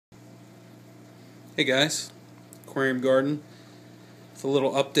Hey guys, Aquarium Garden. It's a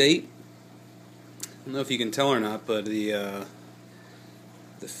little update. I don't know if you can tell or not, but the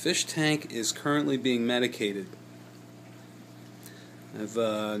fish tank is currently being medicated. I've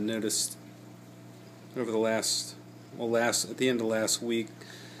noticed over the at the end of last week,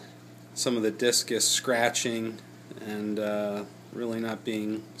 some of the discus scratching and really not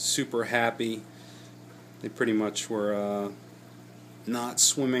being super happy. They pretty much were not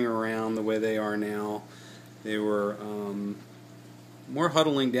swimming around the way they are now. They were more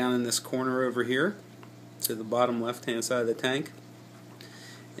huddling down in this corner over here to the bottom left hand side of the tank,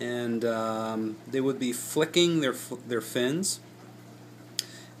 and they would be flicking their fins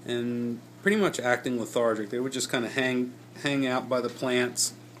and pretty much acting lethargic. They would just kind of hang out by the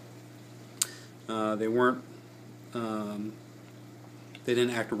plants. They weren't they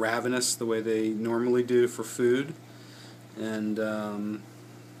didn't act ravenous the way they normally do for food. And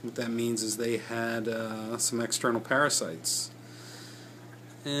what that means is they had some external parasites,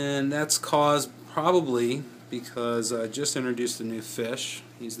 and that's caused probably because I just introduced a new fish.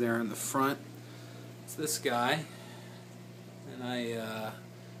 He's there in the front. It's this guy, and I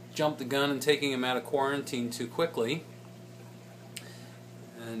jumped the gun in taking him out of quarantine too quickly,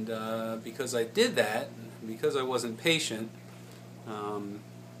 and because I did that, because I wasn't patient,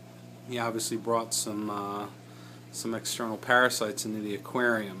 he obviously brought some external parasites into the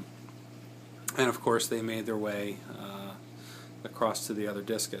aquarium, and of course they made their way across to the other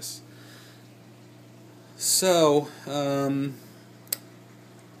discus. So I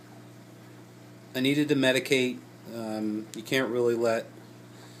needed to medicate. You can't really let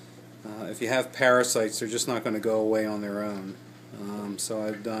if you have parasites, they're just not going to go away on their own. So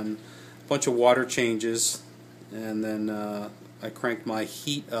I've done a bunch of water changes, and then I cranked my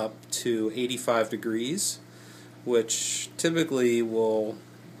heat up to 85 degrees, which typically will,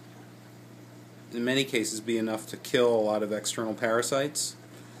 in many cases, be enough to kill a lot of external parasites.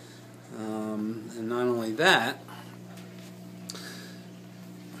 And not only that,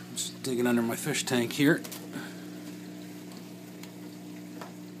 I'm just digging under my fish tank here.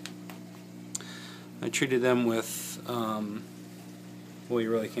 I treated them with, well,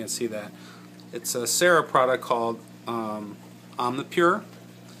 you really can't see that. It's a Sera product called Omnipur,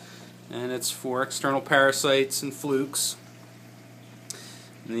 and it's for external parasites and flukes.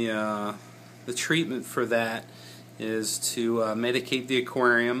 And the treatment for that is to medicate the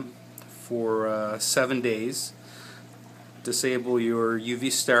aquarium for 7 days, disable your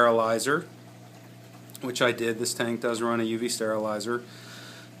UV sterilizer, which I did. This tank does run a UV sterilizer.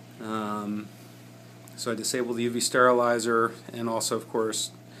 So I disabled the UV sterilizer, and also, of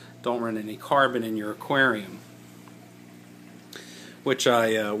course, don't run any carbon in your aquarium, which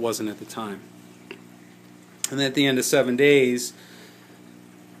I wasn't at the time. And at the end of 7 days,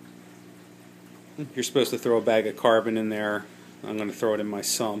 you're supposed to throw a bag of carbon in there. I'm going to throw it in my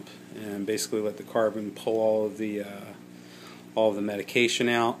sump and basically let the carbon pull all of the medication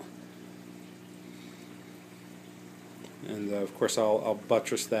out. And of course I'll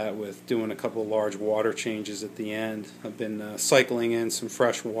buttress that with doing a couple of large water changes at the end. I've been cycling in some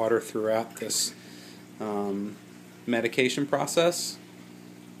fresh water throughout this medication process,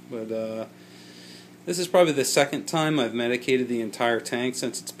 but this is probably the second time I've medicated the entire tank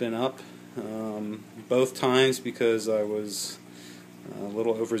since it's been up. Both times because I was a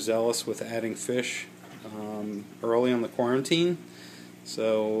little overzealous with adding fish early on the quarantine,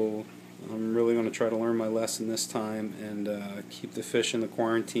 so I'm really going to try to learn my lesson this time and keep the fish in the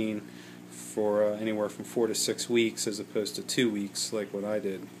quarantine for anywhere from 4 to 6 weeks as opposed to 2 weeks like what I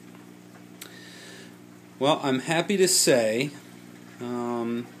did. Well, I'm happy to say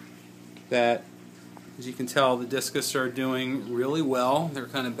that, as you can tell, the discus are doing really well. They're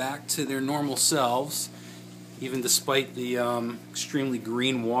kind of back to their normal selves, even despite the extremely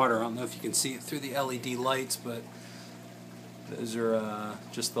green water. I don't know if you can see it through the LED lights, but those are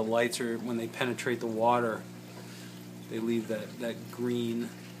just the lights are when they penetrate the water, they leave that green,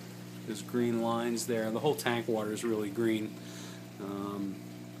 those green lines there. The whole tank water is really green.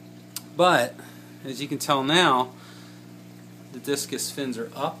 But as you can tell now, the discus fins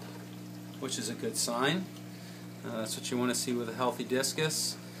are up, which is a good sign. That's what you want to see with a healthy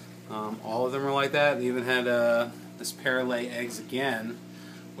discus. All of them are like that. They even had this pair lay eggs again,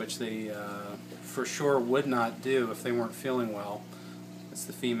 which they for sure would not do if they weren't feeling well. That's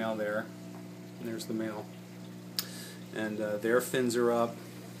the female there, and there's the male. And their fins are up.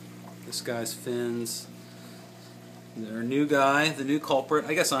 This guy's fins. Their new guy, the new culprit.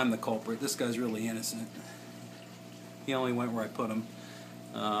 I guess I'm the culprit. This guy's really innocent. He only went where I put him.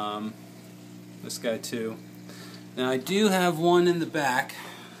 This guy too. Now I do have one in the back.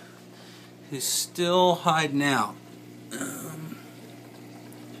 who's still hiding out.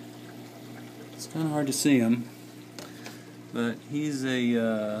 It's kind of hard to see him, but he's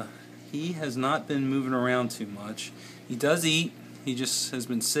he has not been moving around too much. He does eat. He just has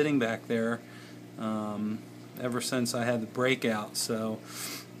been sitting back there ever since I had the breakout. So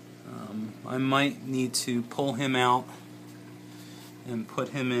I might need to pull him out and put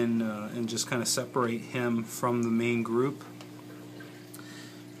him in and just kind of separate him from the main group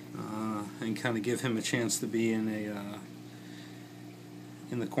and kind of give him a chance to be in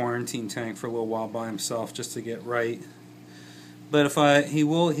the quarantine tank for a little while by himself, just to get right. But he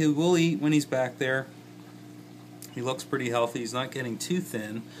will eat when he's back there. He looks pretty healthy. He's not getting too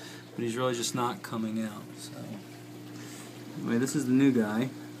thin, but he's really just not coming out. So anyway, this is the new guy.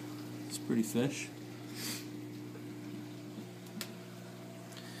 It's a pretty fish.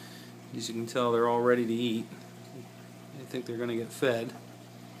 As you can tell, they're all ready to eat. I think they're going to get fed.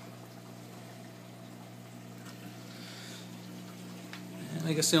 And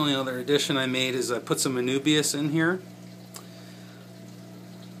I guess the only other addition I made is I put some anubias in here.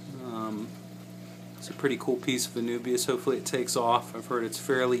 It's a pretty cool piece of anubias. Hopefully it takes off. I've heard it's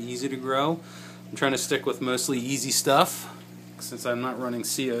fairly easy to grow. I'm trying to stick with mostly easy stuff since I'm not running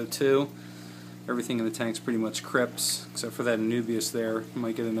CO2. Everything in the tank's pretty much crypts, except for that anubias there. You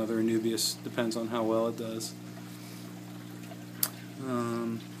might get another anubias, depends on how well it does.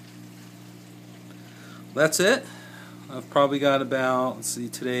 That's it. I've probably got about, let's see,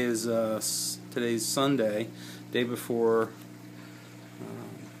 today's Sunday, day before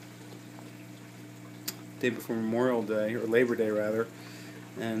Memorial Day, or Labor Day rather,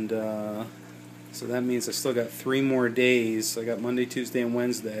 and so that means I still got 3 more days. I got Monday, Tuesday, and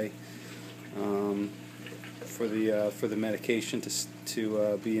Wednesday for the medication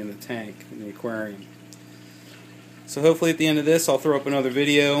to be in the tank in the aquarium. So hopefully at the end of this I'll throw up another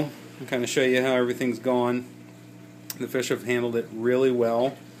video and kind of show you how everything's gone. The fish have handled it really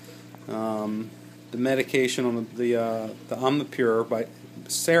well. The medication on the Omnipur, by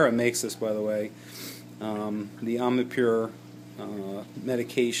Sera makes this, by the way. The Omnipur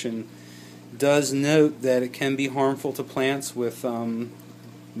medication does note that it can be harmful to plants with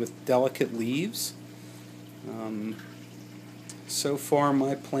delicate leaves. So far,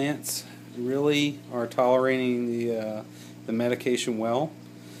 my plants really are tolerating the medication well.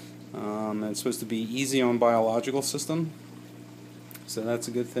 And it's supposed to be easy on biological system, so that's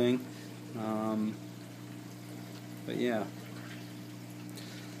a good thing. But yeah.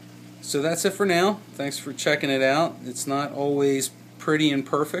 So that's it for now. Thanks for checking it out. It's not always pretty and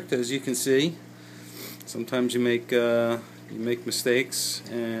perfect, as you can see. Sometimes you make mistakes,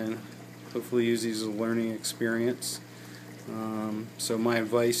 and hopefully use these as a learning experience. So my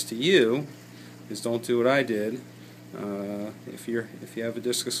advice to you is don't do what I did. If you have a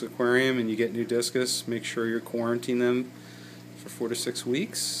discus aquarium and you get new discus, make sure you quarantine them for 4 to 6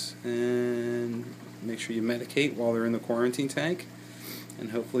 weeks, and make sure you medicate while they're in the quarantine tank,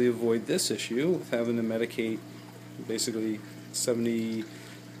 and hopefully avoid this issue with having to medicate basically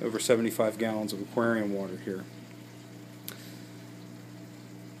over 75 gallons of aquarium water here.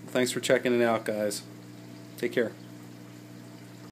 Thanks for checking it out, guys. Take care.